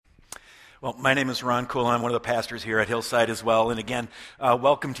Well, my name is Ron Cool. I'm one of the pastors here at Hillside as well. And again,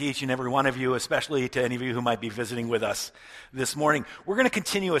 welcome to each and every one of you, especially to any of you who might be visiting with us this morning. We're going to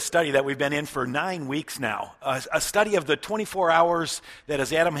continue a study that we've been in for 9 weeks now, a study of the 24 hours that,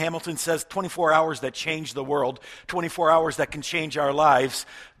 as Adam Hamilton says, 24 hours that change the world, 24 hours that can change our lives,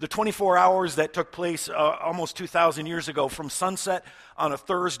 the 24 hours that took place almost 2,000 years ago from sunset on a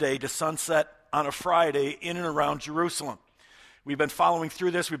Thursday to sunset on a Friday in and around Jerusalem. We've been following through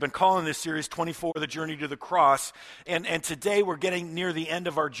this. We've been calling this series 24, The Journey to the Cross. And today we're getting near the end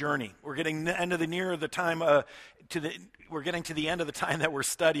of our journey. We're getting we're getting to the end of the time that we're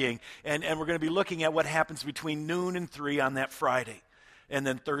studying. And we're going to be looking at what happens between noon and 3 on that Friday. And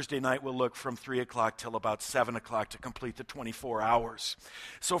then Thursday night we'll look from 3 o'clock till about 7 o'clock to complete the 24 hours.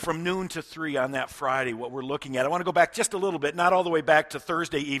 So from noon to 3 on that Friday, what we're looking at, I want to go back just a little bit, not all the way back to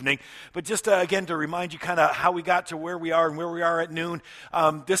Thursday evening, but just again to remind you kind of how we got to where we are and where we are at noon.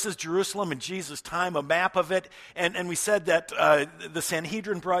 This is Jerusalem in Jesus' time, a map of it. And we said that the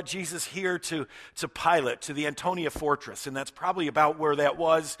Sanhedrin brought Jesus here to Pilate, to the Antonia fortress. And that's probably about where that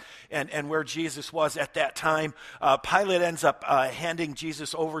was and where Jesus was at that time. Pilate ends up handing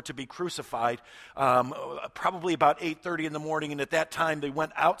Jesus over to be crucified, probably about 8:30 in the morning, and at that time they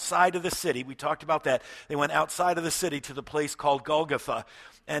went outside of the city. We talked about that. They went outside of the city to the place called Golgotha,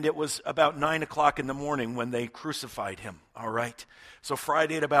 and it was about 9 o'clock in the morning when they crucified him, all right? So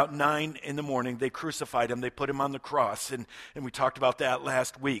Friday at about 9 in the morning, they crucified him. They put him on the cross, and we talked about that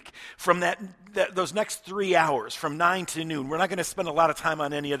last week. From those next 3 hours, from 9 to noon, we're not going to spend a lot of time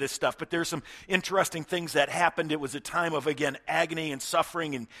on any of this stuff, but there's some interesting things that happened. It was a time of, again, agony and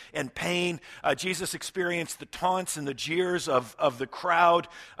suffering and pain. Jesus experienced the taunts and the jeers of the crowd,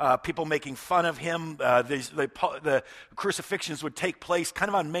 people making fun of him. The crucifixions would take place kind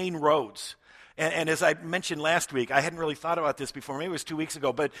of on main roads. And as I mentioned last week, I hadn't really thought about this before, maybe it was 2 weeks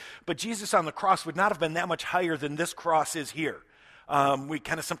ago, but Jesus on the cross would not have been that much higher than this cross is here. We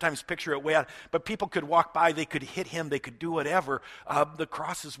kind of sometimes picture it way out, but people could walk by, they could hit him, they could do whatever. The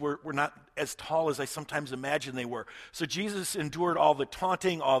crosses were not as tall as I sometimes imagine they were. So Jesus endured all the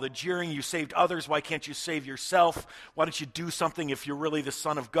taunting, all the jeering. You saved others, why can't you save yourself? Why don't you do something if you're really the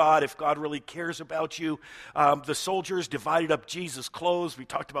Son of God, if God really cares about you? The soldiers divided up Jesus' clothes. We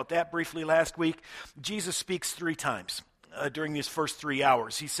talked about that briefly last week. Jesus speaks 3 times during these first 3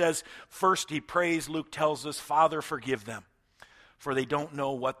 hours. He says, first he prays, Luke tells us, Father, forgive them, for they don't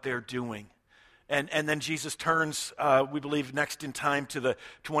know what they're doing. And then Jesus turns, we believe, next in time to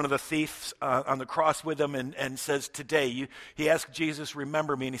one of the thieves on the cross with him and says, today, he asks Jesus,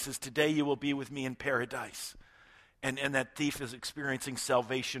 remember me, and he says, today you will be with me in paradise. And that thief is experiencing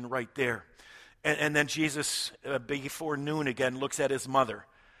salvation right there. And then Jesus, before noon again, looks at his mother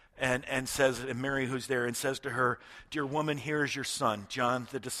and says, and Mary who's there, and says to her, dear woman, here is your son. John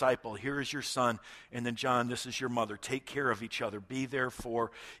the disciple, here is your son. And then John, this is your mother. Take care of each other. Be there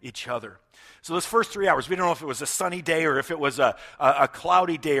for each other. So those first 3 hours, we don't know if it was a sunny day or if it was a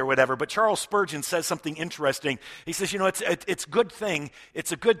cloudy day or whatever, but Charles Spurgeon says something interesting. He says, it's a good thing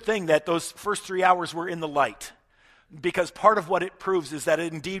that those first 3 hours were in the light, because part of what it proves is that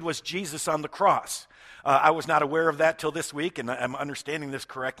it indeed was Jesus on the cross. I was not aware of that till this week, and I'm understanding this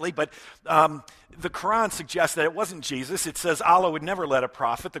correctly, but the Quran suggests that it wasn't Jesus. It says Allah would never let a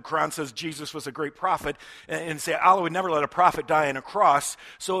prophet. The Quran says Jesus was a great prophet, and say Allah would never let a prophet die on a cross,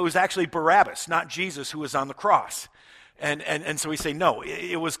 so it was actually Barabbas, not Jesus, who was on the cross. And so we say, no,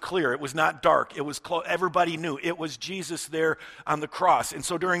 it was clear. It was not dark. It was everybody knew. It was Jesus there on the cross. And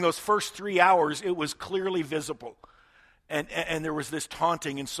so during those first 3 hours, it was clearly visible. And there was this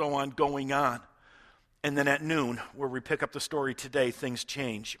taunting and so on going on. And then at noon, where we pick up the story today, things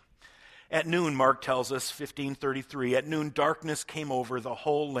change. At noon, Mark tells us, 15:33, at noon darkness came over the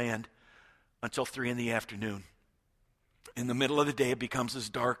whole land until 3 in the afternoon. In the middle of the day, it becomes as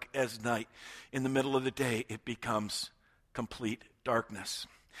dark as night. In the middle of the day, it becomes complete darkness.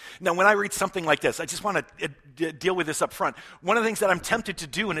 Now, when I read something like this, I just want to deal with this up front. One of the things that I'm tempted to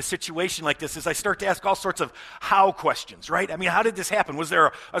do in a situation like this is I start to ask all sorts of how questions, right? I mean, how did this happen? Was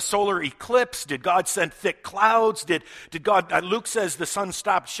there a solar eclipse? Did God send thick clouds? Did God, Luke says the sun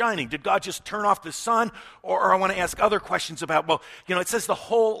stopped shining. Did God just turn off the sun? Or I want to ask other questions about, it says the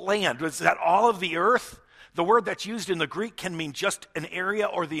whole land. Was that all of the earth? The word that's used in the Greek can mean just an area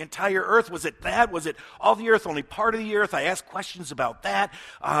or the entire earth. Was it that? Was it all the earth, only part of the earth? I ask questions about that.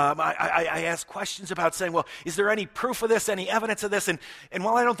 I ask questions about saying, is there any proof of this, any evidence of this? And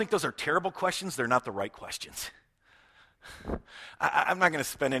while I don't think those are terrible questions, they're not the right questions. I'm not going to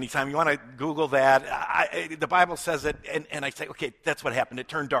spend any time. You want to Google that? The Bible says it, and I say, okay, that's what happened. It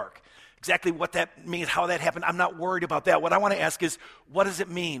turned dark. Exactly what that means, how that happened, I'm not worried about that. What I want to ask is, what does it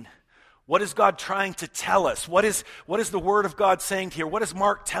mean? What is God trying to tell us? What is the Word of God saying here? What is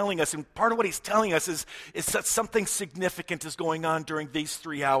Mark telling us? And part of what he's telling us is that something significant is going on during these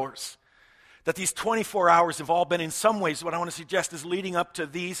 3 hours. That these 24 hours have all been, in some ways, what I want to suggest is leading up to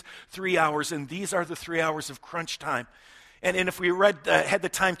these 3 hours, and these are the 3 hours of crunch time. And if we had the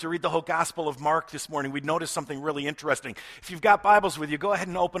time to read the whole Gospel of Mark this morning, we'd notice something really interesting. If you've got Bibles with you, go ahead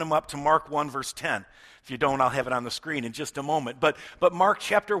and open them up to Mark 1, verse 10. If you don't, I'll have it on the screen in just a moment. But Mark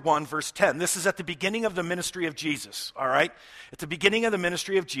chapter 1, verse 10. This is at the beginning of the ministry of Jesus, all right? At the beginning of the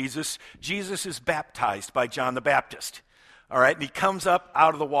ministry of Jesus, Jesus is baptized by John the Baptist. All right, and he comes up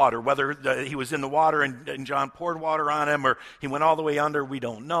out of the water. Whether he was in the water and John poured water on him or he went all the way under, we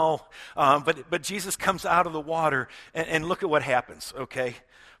don't know. But Jesus comes out of the water, and look at what happens, okay?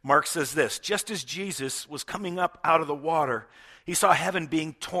 Mark says this, just as Jesus was coming up out of the water, he saw heaven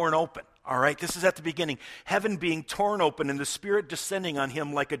being torn open. All right, this is at the beginning. Heaven being torn open and the Spirit descending on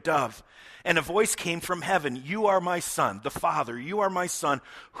him like a dove. And a voice came from heaven, "You are my Son, the Father. You are my Son,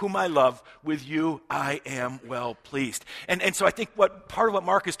 whom I love. With you I am well pleased." And so I think part of what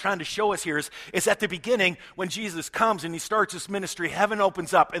Mark is trying to show us here is at the beginning, when Jesus comes and he starts his ministry, heaven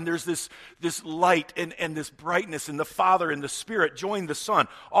opens up and there's this light and this brightness, and the Father and the Spirit join the Son.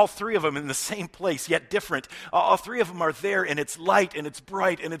 All three of them in the same place, yet different. All three of them are there, and it's light and it's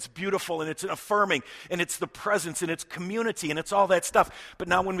bright and it's beautiful and it's affirming and it's the presence and it's community and it's all that stuff. But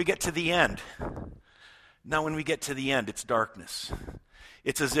now when we get to the end, it's darkness.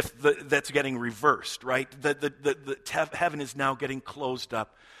 It's as if that's getting reversed, right? Heaven is now getting closed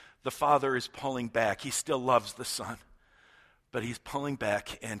up. The Father is pulling back. He still loves the Son, but he's pulling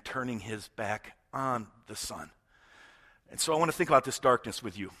back and turning his back on the Son. And so I want to think about this darkness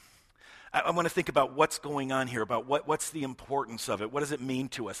with you. I want to think about what's going on here, about what's the importance of it. What does it mean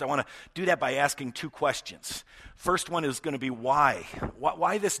to us? I want to do that by asking two questions. First one is going to be why?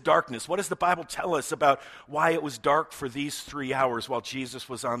 Why this darkness? What does the Bible tell us about why it was dark for these 3 hours while Jesus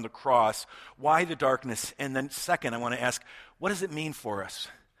was on the cross? Why the darkness? And then second, I want to ask, what does it mean for us?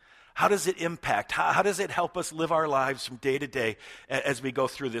 How does it impact? How does it help us live our lives from day to day as we go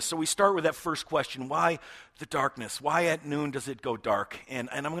through this? So we start with that first question, why the darkness? Why at noon does it go dark? And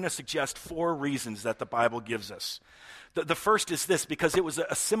I'm going to suggest 4 reasons that the Bible gives us. The first is this, because it was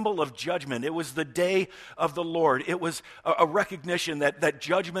a symbol of judgment. It was the day of the Lord. It was a recognition that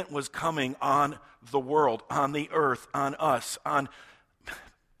judgment was coming on the world, on the earth, on us,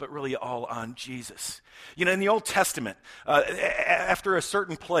 but really all on Jesus. You know, in the Old Testament, after a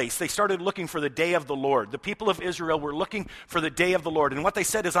certain place, they started looking for the day of the Lord. The people of Israel were looking for the day of the Lord. And what they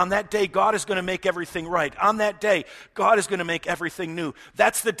said is, on that day, God is going to make everything right. On that day, God is going to make everything new.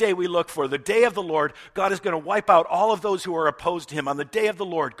 That's the day we look for. The day of the Lord, God is going to wipe out all of those who are opposed to him. On the day of the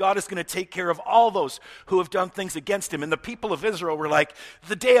Lord, God is going to take care of all those who have done things against him. And the people of Israel were like,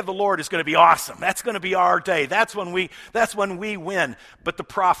 the day of the Lord is going to be awesome. That's going to be our day. That's when we win. But the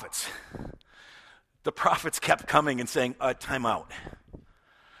prophets kept coming and saying, time out.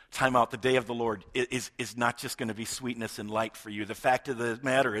 Time out. The day of the Lord is not just going to be sweetness and light for you. The fact of the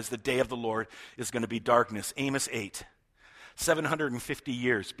matter is the day of the Lord is going to be darkness. Amos 8, 750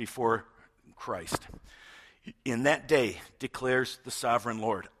 years before Christ. In that day, declares the sovereign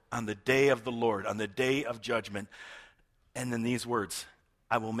Lord, on the day of the Lord, on the day of judgment, and then these words,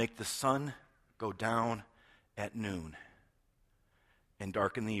 I will make the sun go down at noon and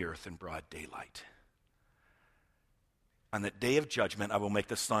darken the earth in broad daylight. On that day of judgment, I will make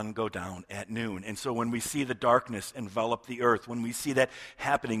the sun go down at noon. And so when we see the darkness envelop the earth, when we see that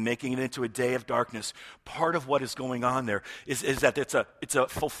happening, making it into a day of darkness, part of what is going on there is that it's a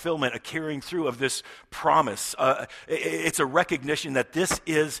fulfillment, a carrying through of this promise. It's a recognition that this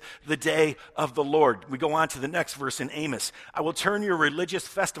is the day of the Lord. We go on to the next verse in Amos. I will turn your religious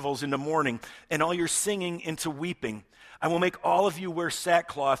festivals into mourning and all your singing into weeping. I will make all of you wear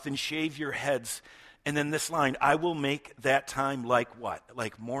sackcloth and shave your heads. And then this line, I will make that time like what?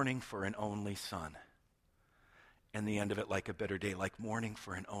 Like mourning for an only son. And the end of it like a bitter day, like mourning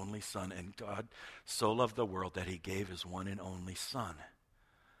for an only son. And God so loved the world that he gave his one and only son.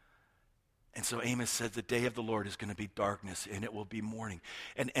 And so Amos said the day of the Lord is going to be darkness and it will be mourning.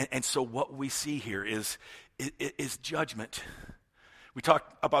 And so what we see here is judgment. We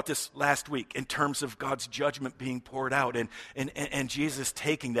talked about this last week in terms of God's judgment being poured out and Jesus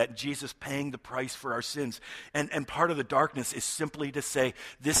taking that, Jesus paying the price for our sins. And part of the darkness is simply to say,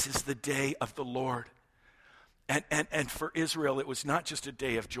 this is the day of the Lord. And for Israel, it was not just a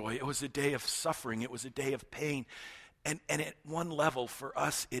day of joy. It was a day of suffering. It was a day of pain. And at one level, for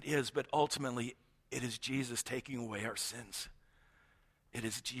us, it is. But ultimately, it is Jesus taking away our sins. It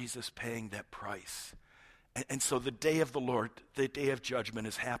is Jesus paying that price. And so the day of the Lord, the day of judgment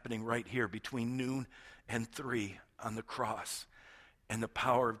is happening right here between noon and 3 on the cross. And the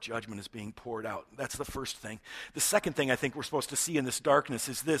power of judgment is being poured out. That's the first thing. The second thing I think we're supposed to see in this darkness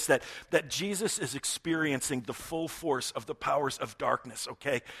is this, that Jesus is experiencing the full force of the powers of darkness,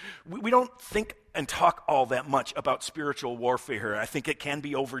 okay? We don't think and talk all that much about spiritual warfare. I think it can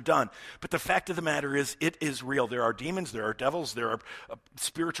be overdone. But the fact of the matter is, it is real. There are demons, there are devils, there are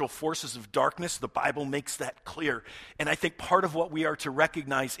spiritual forces of darkness. The Bible makes that clear. And I think part of what we are to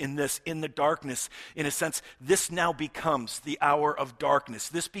recognize in this, in the darkness, in a sense, this now becomes the hour of darkness.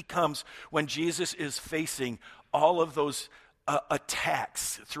 This becomes when Jesus is facing all of those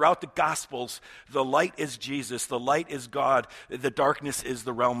attacks. Throughout the Gospels, the light is Jesus, the light is God, the darkness is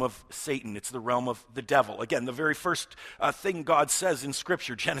the realm of Satan, it's the realm of the devil. Again, the very first thing God says in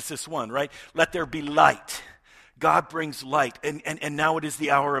Scripture, Genesis 1, right? Let there be light. God brings light, and now it is the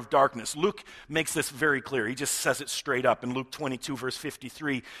hour of darkness. Luke makes this very clear. He just says it straight up. In Luke 22, verse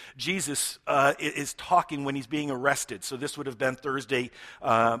 53, Jesus is talking when he's being arrested. So this would have been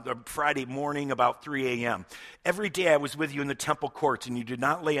Friday morning, about 3 a.m. Every day I was with you in the temple courts, and you did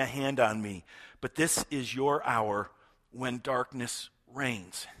not lay a hand on me. But this is your hour when darkness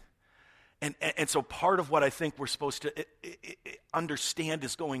reigns. And so part of what I think we're supposed to understand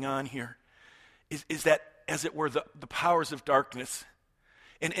is going on here is that, as it were, the powers of darkness.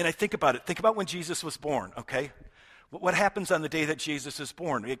 And I think about it. Think about when Jesus was born, okay? What happens on the day that Jesus is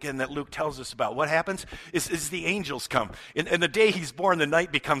born? Again, that Luke tells us about. What happens is the angels come. And the day he's born, the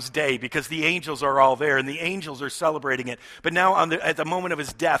night becomes day because the angels are all there and the angels are celebrating it. But now at the moment of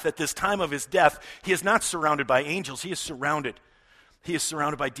his death, at this time of his death, he is not surrounded by angels. He is surrounded. He is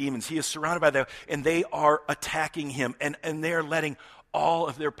surrounded by demons. He is surrounded by them, and they are attacking him. And they are letting all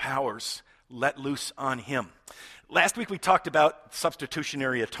of their powers let loose on him. Last week we talked about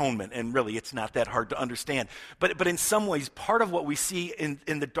substitutionary atonement, and really it's not that hard to understand. But in some ways, part of what we see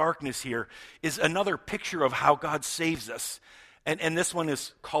in the darkness here is another picture of how God saves us. And this one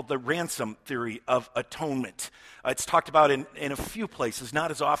is called the ransom theory of atonement. It's talked about in a few places,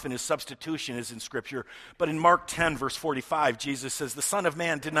 not as often as substitution is in Scripture. But in Mark 10, verse 45, Jesus says, "The Son of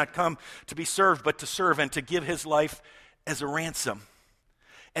Man did not come to be served, but to serve and to give his life as a ransom."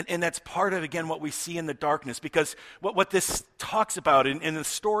 And that's part of, again, what we see in the darkness, because what this talks about in the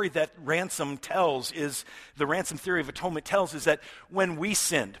story that ransom tells is, the ransom theory of atonement tells, is that when we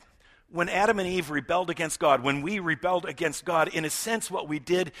sinned, when Adam and Eve rebelled against God, when we rebelled against God, in a sense what we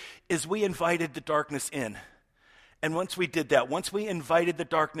did is we invited the darkness in. And once we did that, once we invited the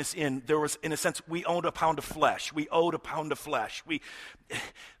darkness in, there was, in a sense, we owed a pound of flesh. We owed a pound of flesh. We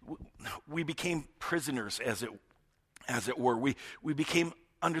became prisoners, as it were. We became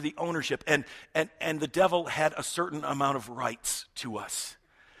under the ownership, and the devil had a certain amount of rights to us.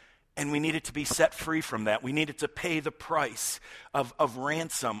 And we needed to be set free from that. We needed to pay the price of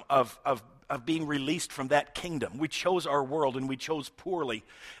ransom, of being released from that kingdom. We chose our world, and we chose poorly,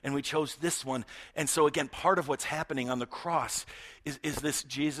 and we chose this one. And so again, part of what's happening on the cross is this: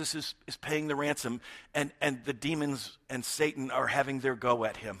 Jesus is paying the ransom, and the demons and Satan are having their go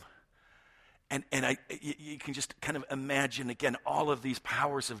at him. And you can just kind of imagine, again, all of these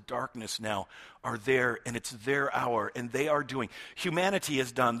powers of darkness now are there, and it's their hour, and they are doing. Humanity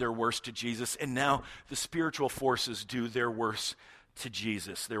has done their worst to Jesus, and now the spiritual forces do their worst to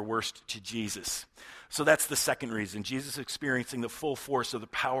Jesus, So that's the second reason. Jesus is experiencing the full force of the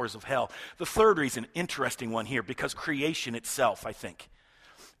powers of hell. The third reason, interesting one here, because creation itself, I think,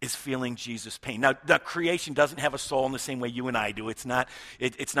 is feeling Jesus' pain. Now, creation doesn't have a soul in the same way you and I do. It's not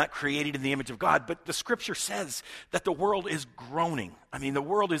created in the image of God, but the Scripture says that the world is groaning. I mean, the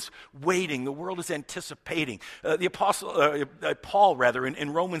world is waiting. The world is anticipating. Paul,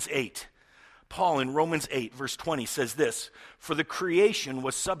 in Romans 8, Paul in Romans 8, verse 20 says this: "For the creation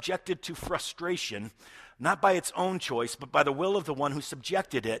was subjected to frustration, not by its own choice, but by the will of the one who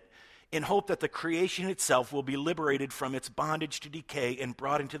subjected it, in hope that the creation itself will be liberated from its bondage to decay and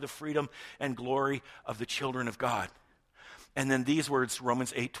brought into the freedom and glory of the children of God." And then these words,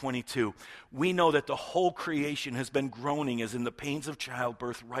 Romans 8:22, "We know that the whole creation has been groaning as in the pains of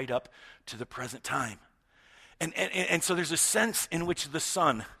childbirth right up to the present time." And so there's a sense in which the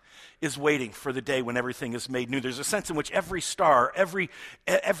Son is waiting for the day when everything is made new. There's a sense in which every star, every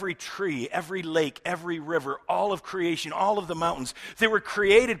tree, every lake, every river, all of creation, all of the mountains, they were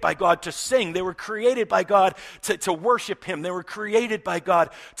created by God to sing. They were created by God to worship Him. They were created by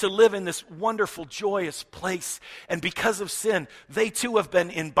God to live in this wonderful, joyous place. And because of sin, they too have been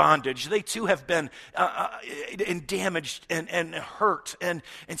in bondage. They too have been damaged and hurt. And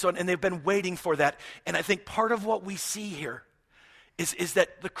so on. And they've been waiting for that. And I think part of what we see here is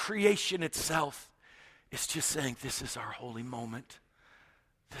that the creation itself It's just saying this is our holy moment.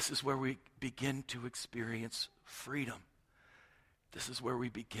 This is where we begin to experience freedom. This is where we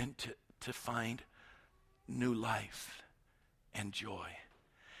begin to find new life and joy.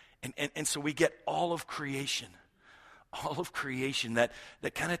 And so we get all of creation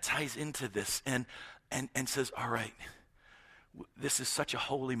that kind of ties into this and says, all right, this is such a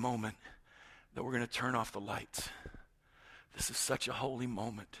holy moment that we're going to turn off the lights. This is such a holy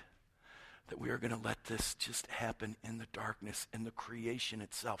moment that we are going to let this just happen in the darkness, in the creation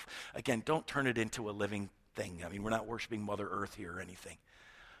itself. Again, don't turn it into a living thing. I mean, we're not worshiping Mother Earth here or anything.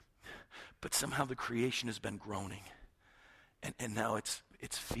 But somehow the creation has been groaning. And now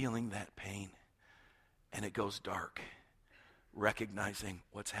it's feeling that pain. And it goes dark, recognizing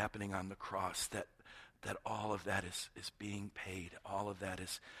what's happening on the cross, that all of that is being paid. All of that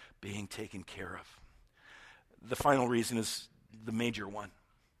is being taken care of. The final reason is the major one.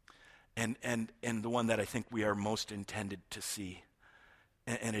 And the one that I think we are most intended to see.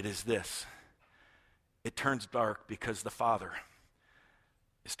 And it is this. It turns dark because the Father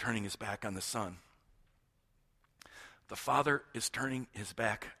is turning his back on the Son. The Father is turning his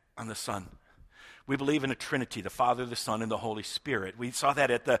back on the Son. We believe in a Trinity, the Father, the Son, and the Holy Spirit. We saw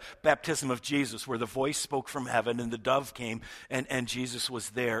that at the baptism of Jesus, where the voice spoke from heaven and the dove came and Jesus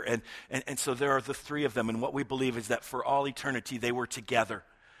was there. And so there are the three of them. And what we believe is that for all eternity, they were together.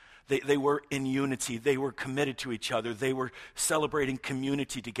 They were in unity. They were committed to each other. They were celebrating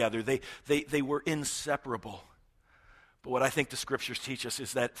community together. They were inseparable. But what I think the scriptures teach us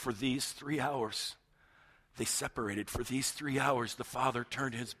is that for these 3 hours, they separated. For these 3 hours, the Father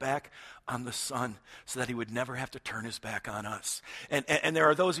turned his back on the Son so that he would never have to turn his back on us. And there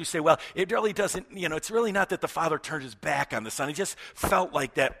are those who say, well, it really doesn't, it's really not that the Father turned his back on the Son. He just felt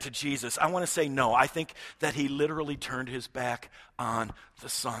like that to Jesus. I want to say no. I think that he literally turned his back on the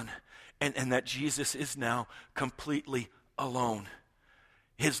Son and that Jesus is now completely alone.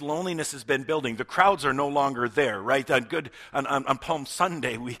 His loneliness has been building. The crowds are no longer there, right? On Palm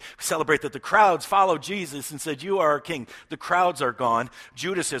Sunday, we celebrate that the crowds followed Jesus and said, you are our king. The crowds are gone.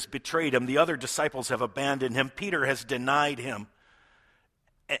 Judas has betrayed him. The other disciples have abandoned him. Peter has denied him.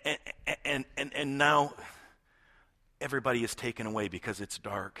 And now everybody is taken away because it's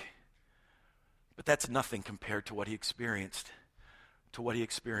dark. But that's nothing compared to what he experienced,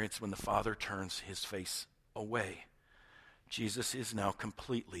 when the Father turns his face away. Jesus is now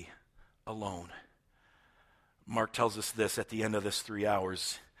completely alone. Mark tells us this at the end of this 3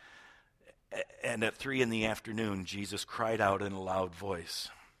 hours. And at 3 p.m, Jesus cried out in a loud voice,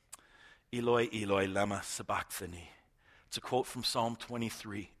 Eloi, Eloi, lama sabachthani. It's a quote from Psalm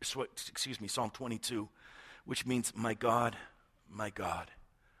 22, which means, my God,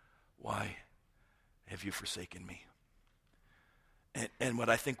 why have you forsaken me? And what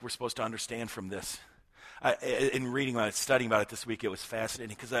I think we're supposed to understand from this, in reading about it, studying about it this week, it was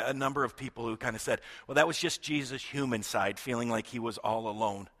fascinating because a number of people who kind of said, well, that was just Jesus' human side, feeling like he was all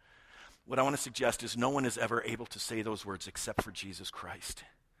alone. What I want to suggest is no one is ever able to say those words except for Jesus Christ,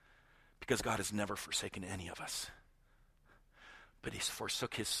 because God has never forsaken any of us. But he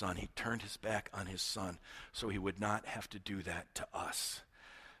forsook his Son. He turned his back on his Son so he would not have to do that to us.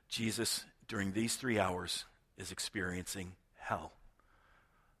 Jesus, during these 3 hours, is experiencing hell.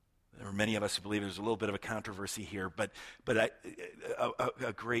 There are many of us who believe there's a little bit of a controversy here, but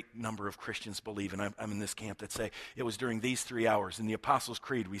a great number of Christians believe, and I'm in this camp, that say it was during these 3 hours. In the Apostles'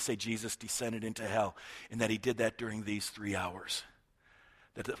 Creed, we say Jesus descended into hell, and that he did that during these 3 hours.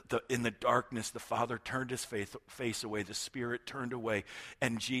 That in the darkness, the Father turned his face away, the Spirit turned away,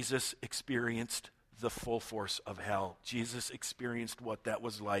 and Jesus experienced the full force of hell. Jesus experienced what that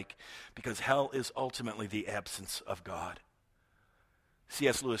was like, because hell is ultimately the absence of God.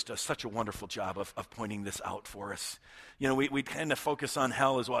 C.S. Lewis does such a wonderful job of pointing this out for us. We tend to focus on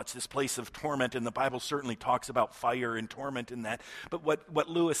hell as, well, it's this place of torment, and the Bible certainly talks about fire and torment in that. But what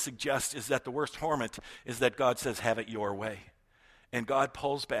Lewis suggests is that the worst torment is that God says, have it your way. And God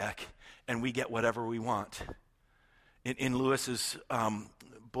pulls back, and we get whatever we want. In Lewis's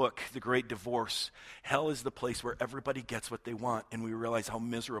book, The Great Divorce, hell is the place where everybody gets what they want, and we realize how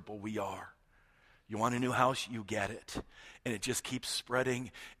miserable we are. You want a new house? You get it. And it just keeps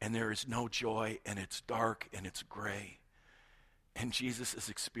spreading, and there is no joy, and it's dark, and it's gray. And Jesus is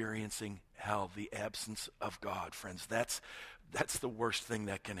experiencing hell, the absence of God, friends. That's the worst thing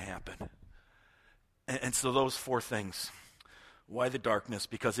that can happen. And so those 4 things. Why the darkness?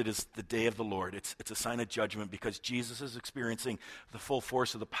 Because it is the day of the Lord. It's a sign of judgment, because Jesus is experiencing the full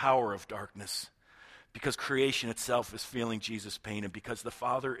force of the power of darkness. Because creation itself is feeling Jesus' pain, and because the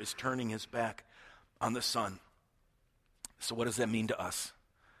Father is turning his back on the Son. So what does that mean to us?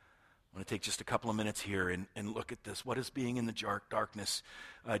 I want to take just a couple of minutes here and look at this. What does being in the darkness,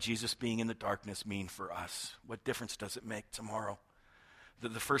 Jesus being in the darkness, mean for us? What difference does it make tomorrow?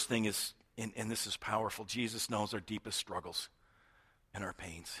 The first thing is, and this is powerful, Jesus knows our deepest struggles and our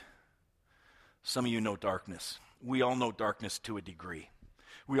pains. Some of you know darkness. We all know darkness to a degree.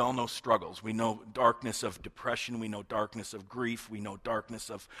 We all know struggles. We know darkness of depression. We know darkness of grief. We know darkness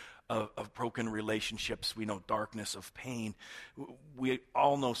of broken relationships. We know darkness of pain. We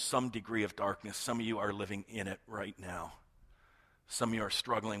all know some degree of darkness. Some of you are living in it right now. Some of you are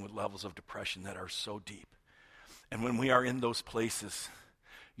struggling with levels of depression that are so deep. And when we are in those places,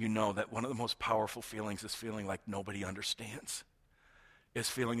 you know that one of the most powerful feelings is feeling like nobody understands. Is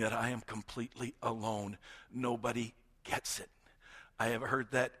feeling that I am completely alone. Nobody gets it. I have heard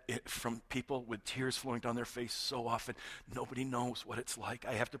that from people with tears flowing down their face so often. Nobody knows what it's like.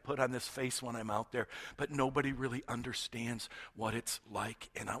 I have to put on this face when I'm out there, but nobody really understands what it's like.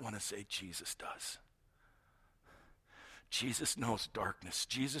 And I want to say Jesus does. Jesus knows darkness.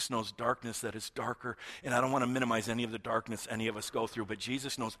 Jesus knows darkness that is darker. And I don't want to minimize any of the darkness any of us go through, but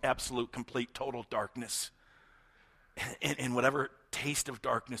Jesus knows absolute, complete, total darkness. And whatever taste of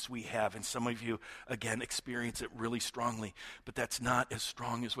darkness we have, and some of you, again, experience it really strongly, but that's not as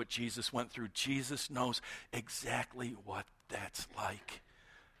strong as what Jesus went through. Jesus knows exactly what that's like.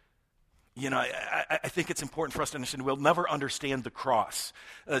 You know, I think it's important for us to understand we'll never understand the cross.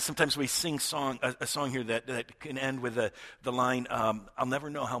 Sometimes we sing a song here that can end with the line, I'll never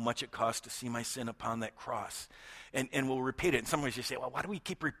know how much it costs to see my sin upon that cross. And we'll repeat it. And some ways you say, well, why do we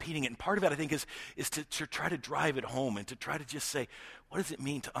keep repeating it? And part of it, I think, is to try to drive it home and to try to just say, what does it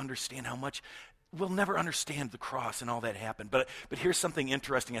mean to understand how much? We'll never understand the cross and all that happened. But here's something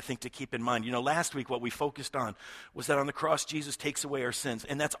interesting, I think, to keep in mind. You know, last week what we focused on was that on the cross, Jesus takes away our sins.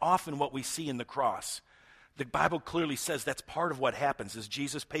 And that's often what we see in the cross. The Bible clearly says that's part of what happens, is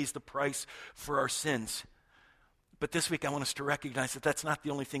Jesus pays the price for our sins. But this week I want us to recognize that that's not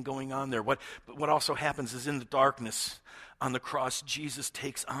the only thing going on there. But what also happens is in the darkness on the cross, Jesus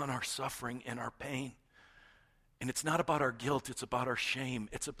takes on our suffering and our pain. And it's not about our guilt, it's about our shame,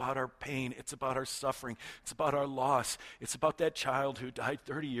 it's about our pain, it's about our suffering, it's about our loss, it's about that child who died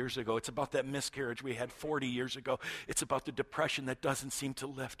 30 years ago, it's about that miscarriage we had 40 years ago, it's about the depression that doesn't seem to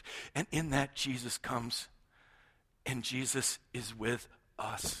lift. And in that, Jesus comes, and Jesus is with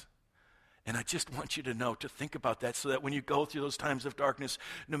us. And I just want you to know, to think about that, so that when you go through those times of darkness,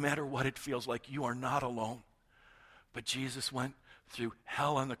 no matter what it feels like, you are not alone. But Jesus went through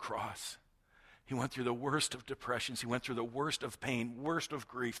hell on the cross. He went through the worst of depressions. He went through the worst of pain, worst of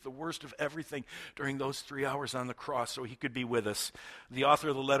grief, the worst of everything during those 3 hours on the cross so he could be with us. The author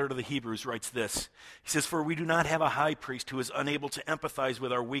of the letter to the Hebrews writes this. He says, "For we do not have a high priest who is unable to empathize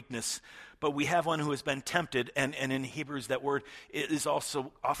with our weakness, but we have one who has been tempted," and in Hebrews that word is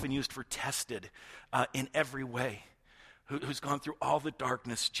also often used for tested in every way, who's gone through all the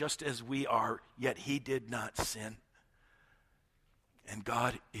darkness just as we are, yet he did not sin. And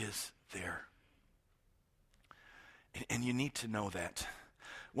God is there. And you need to know that.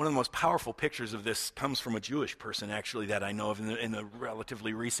 One of the most powerful pictures of this comes from a Jewish person, actually, that I know of in the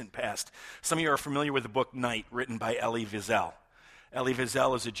relatively recent past. Some of you are familiar with the book Night, written by Elie Wiesel. Elie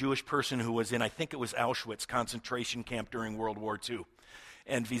Wiesel is a Jewish person who was in, I think it was Auschwitz concentration camp during World War II.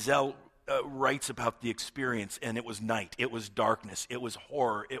 And Wiesel writes about the experience, and it was night, it was darkness, it was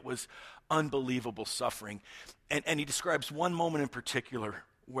horror, it was unbelievable suffering. And he describes one moment in particular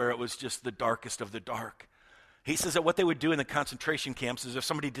where it was just the darkest of the dark. He says that what they would do in the concentration camps is if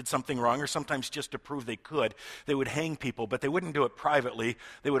somebody did something wrong, or sometimes just to prove they could, they would hang people, but they wouldn't do it privately.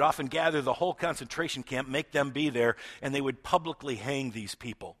 They would often gather the whole concentration camp, make them be there, and they would publicly hang these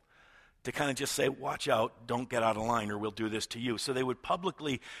people to kind of just say, watch out, don't get out of line, or we'll do this to you. So they would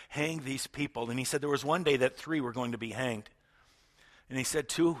publicly hang these people. And he said there was one day that 3 were going to be hanged. And he said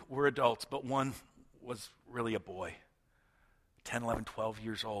 2 were adults, but 1 was really a boy, 10, 11, 12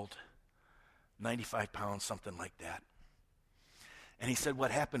 years old. 95 pounds, something like that. And he said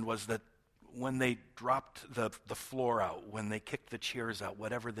what happened was that when they dropped the floor out, when they kicked the chairs out,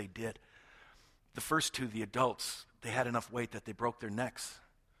 whatever they did, the first 2, the adults, they had enough weight that they broke their necks.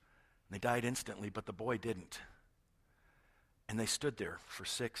 And they died instantly, but the boy didn't. And they stood there for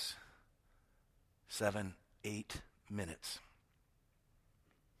 6, 7, 8 minutes.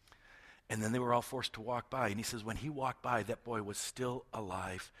 And then they were all forced to walk by. And he says when he walked by, that boy was still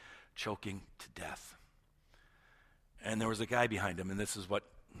alive, choking to death. And there was a guy behind him, and this is what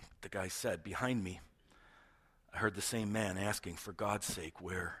the guy said. "Behind me, I heard the same man asking, 'For God's sake,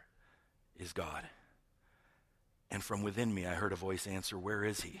 where is God?' And from within me, I heard a voice answer, 'Where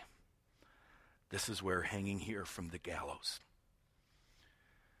is he?' This is where hanging here from the gallows."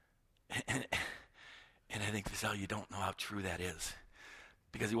 And I think, Giselle, you don't know how true that is.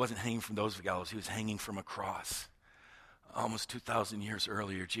 Because he wasn't hanging from those gallows, he was hanging from a cross. Almost 2,000 years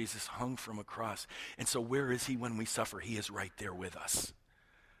earlier, Jesus hung from a cross. And so where is he when we suffer? He is right there with us.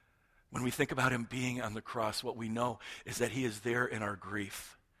 When we think about him being on the cross, what we know is that he is there in our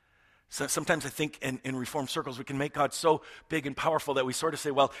grief. So sometimes I think in Reformed circles, we can make God so big and powerful that we sort of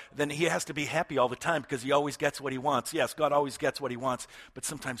say, well, then he has to be happy all the time because he always gets what he wants. Yes, God always gets what he wants, but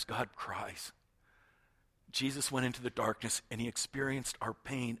sometimes God cries. Jesus went into the darkness and he experienced our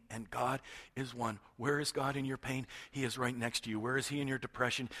pain, and God is one. Where is God in your pain? He is right next to you. Where is he in your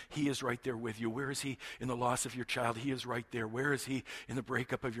depression? He is right there with you. Where is he in the loss of your child? He is right there. Where is he in the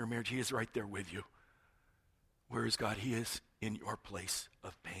breakup of your marriage? He is right there with you. Where is God? He is in your place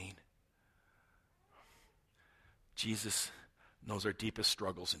of pain. Jesus knows our deepest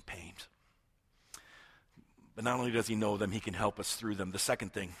struggles and pains. But not only does he know them, he can help us through them. The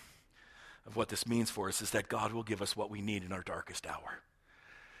second thing of what this means for us is that God will give us what we need in our darkest hour.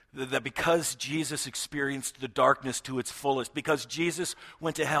 That because Jesus experienced the darkness to its fullest, because Jesus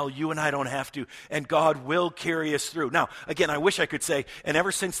went to hell, you and I don't have to, and God will carry us through. Now, again, I wish I could say, and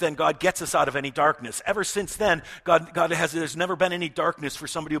ever since then, God gets us out of any darkness. Ever since then, there's never been any darkness for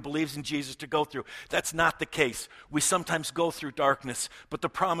somebody who believes in Jesus to go through. That's not the case. We sometimes go through darkness, but the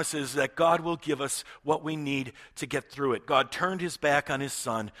promise is that God will give us what we need to get through it. God turned his back on his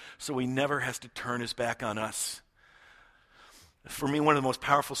son, so he never has to turn his back on us. For me, one of the most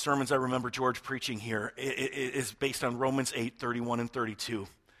powerful sermons I remember George preaching here is based on Romans 8, 31 and 32.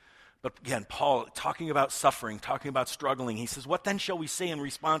 But again, Paul, talking about suffering, talking about struggling, he says, what then shall we say in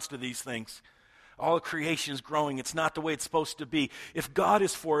response to these things? All creation is growing. It's not the way it's supposed to be. If God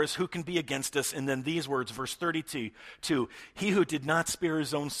is for us, who can be against us? And then these words, verse 32, he who did not spare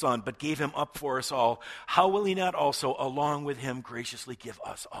his own son, but gave him up for us all, how will he not also, along with him, graciously give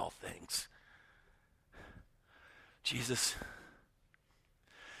us all things? Jesus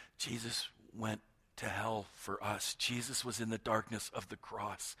went to hell for us. Jesus was in the darkness of the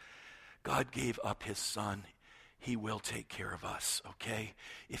cross. God gave up his son. He will take care of us, okay?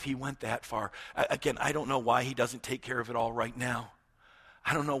 If he went that far. Again, I don't know why he doesn't take care of it all right now.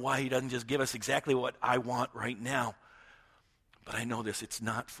 I don't know why he doesn't just give us exactly what I want right now. But I know this, it's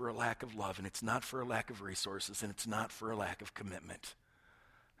not for a lack of love, and it's not for a lack of resources, and it's not for a lack of commitment.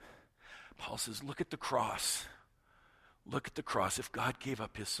 Paul says, look at the cross. Look at the cross. If God gave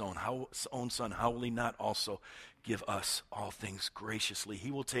up his own son, how will he not also give us all things graciously? He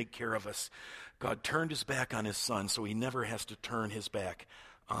will take care of us. God turned his back on his son, so he never has to turn his back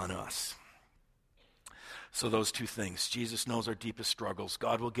on us. So those two things. Jesus knows our deepest struggles.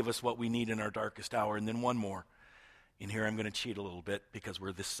 God will give us what we need in our darkest hour. And then one more. And here I'm going to cheat a little bit because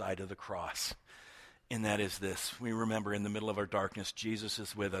we're this side of the cross. And that is this. We remember in the middle of our darkness, Jesus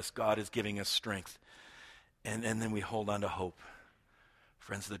is with us. God is giving us strength. And then we hold on to hope.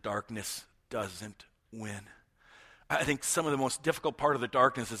 Friends, the darkness doesn't win. I think some of the most difficult part of the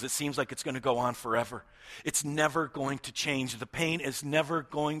darkness is it seems like it's going to go on forever. It's never going to change. The pain is never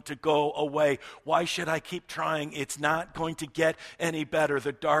going to go away. Why should I keep trying? It's not going to get any better.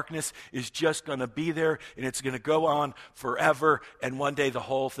 The darkness is just going to be there, and it's going to go on forever, and one day the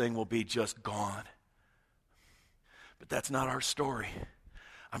whole thing will be just gone. But that's not our story.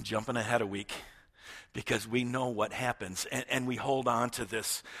 I'm jumping ahead a week, because we know what happens, and we hold on to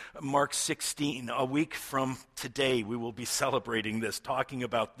this. Mark 16, a week from today, we will be celebrating this, talking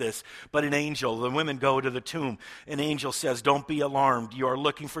about this. But an angel, the women go to the tomb. An angel says, don't be alarmed. You are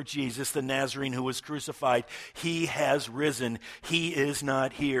looking for Jesus, the Nazarene who was crucified. He has risen. He is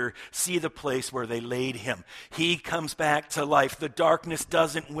not here. See the place where they laid him. He comes back to life. The darkness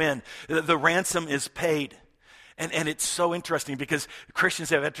doesn't win. The ransom is paid. And it's so interesting because Christians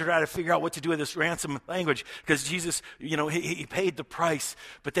have to try to figure out what to do with this ransom language because Jesus, he paid the price,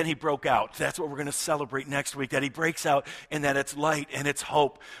 but then he broke out. That's what we're going to celebrate next week, that he breaks out and that it's light and it's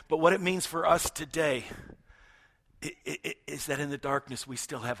hope. But what it means for us today is that in the darkness we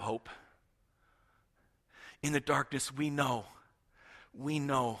still have hope. In the darkness we know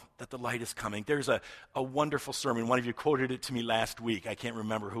that the light is coming. There's a wonderful sermon. One of you quoted it to me last week. I can't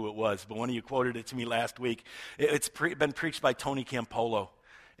remember who it was, but one of you quoted it to me last week. It's been preached by Tony Campolo,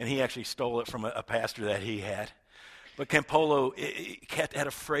 and he actually stole it from a pastor that he had. But Campolo had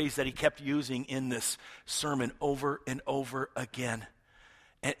a phrase that he kept using in this sermon over and over again.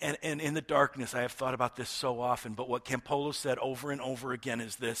 And in the darkness, I have thought about this so often, but what Campolo said over and over again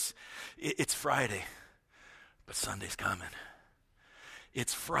is this. It's Friday, but Sunday's coming.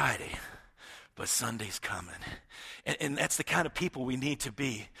 It's Friday, but Sunday's coming. And that's the kind of people we need to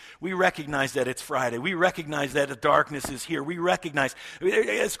be. We recognize that it's Friday. We recognize that the darkness is here. We recognize,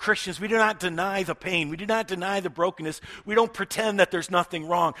 as Christians, we do not deny the pain. We do not deny the brokenness. We don't pretend that there's nothing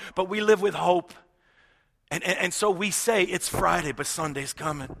wrong, but we live with hope. And so we say, it's Friday, but Sunday's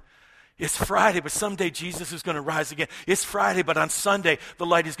coming. It's Friday, but someday Jesus is going to rise again. It's Friday, but on Sunday, the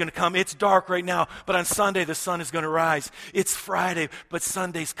light is going to come. It's dark right now, but on Sunday, the sun is going to rise. It's Friday, but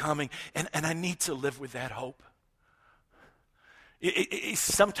Sunday's coming. And I need to live with that hope.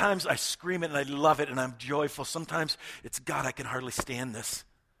 Sometimes I scream it and I love it and I'm joyful. Sometimes it's, God, I can hardly stand this.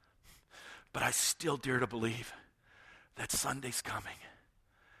 But I still dare to believe that Sunday's coming.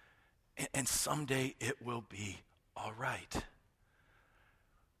 And someday it will be all right.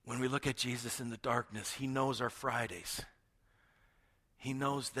 When we look at Jesus in the darkness, he knows our Fridays. He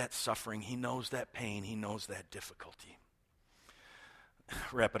knows that suffering. He knows that pain. He knows that difficulty.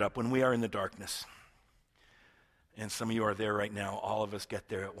 Wrap it up. When we are in the darkness, and some of you are there right now, all of us get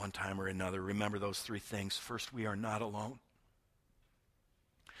there at one time or another. Remember those three things. First, we are not alone.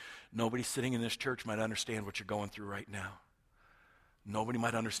 Nobody sitting in this church might understand what you're going through right now. Nobody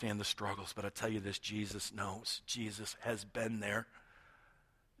might understand the struggles, but I tell you this, Jesus knows. Jesus has been there.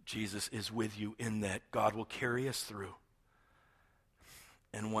 Jesus is with you in that. God will carry us through.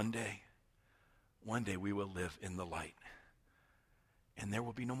 And one day we will live in the light. And there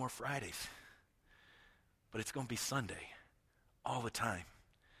will be no more Fridays. But it's going to be Sunday all the time.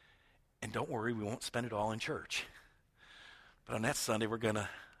 And don't worry, we won't spend it all in church. But on that Sunday, we're gonna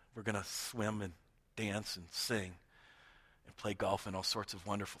swim and dance and sing and play golf and all sorts of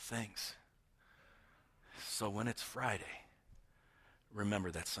wonderful things. So when it's Friday,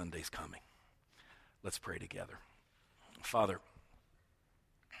 remember that Sunday's coming. Let's pray together. Father,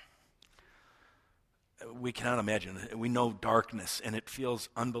 we cannot imagine. We know darkness, and it feels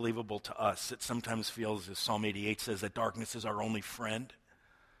unbelievable to us. It sometimes feels, as Psalm 88 says, that darkness is our only friend.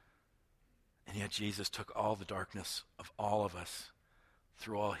 And yet Jesus took all the darkness of all of us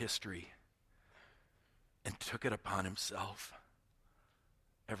through all history and took it upon himself.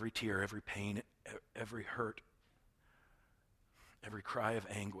 Every tear, every pain, every hurt, every cry of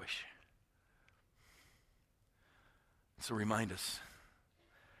anguish. So remind us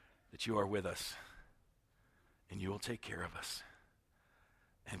that you are with us and you will take care of us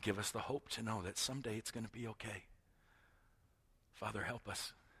and give us the hope to know that someday it's going to be okay. Father, help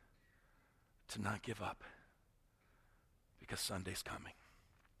us to not give up because Sunday's coming.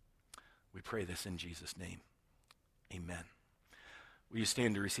 We pray this in Jesus' name. Amen. Will you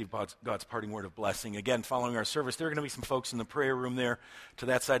stand to receive God's parting word of blessing? Again, following our service, there are going to be some folks in the prayer room there to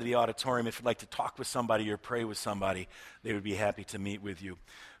that side of the auditorium. If you'd like to talk with somebody or pray with somebody, they would be happy to meet with you.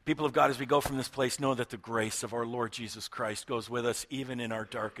 People of God, as we go from this place, know that the grace of our Lord Jesus Christ goes with us even in our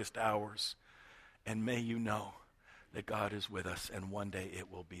darkest hours. And may you know that God is with us, and one day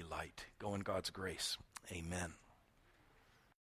it will be light. Go in God's grace. Amen.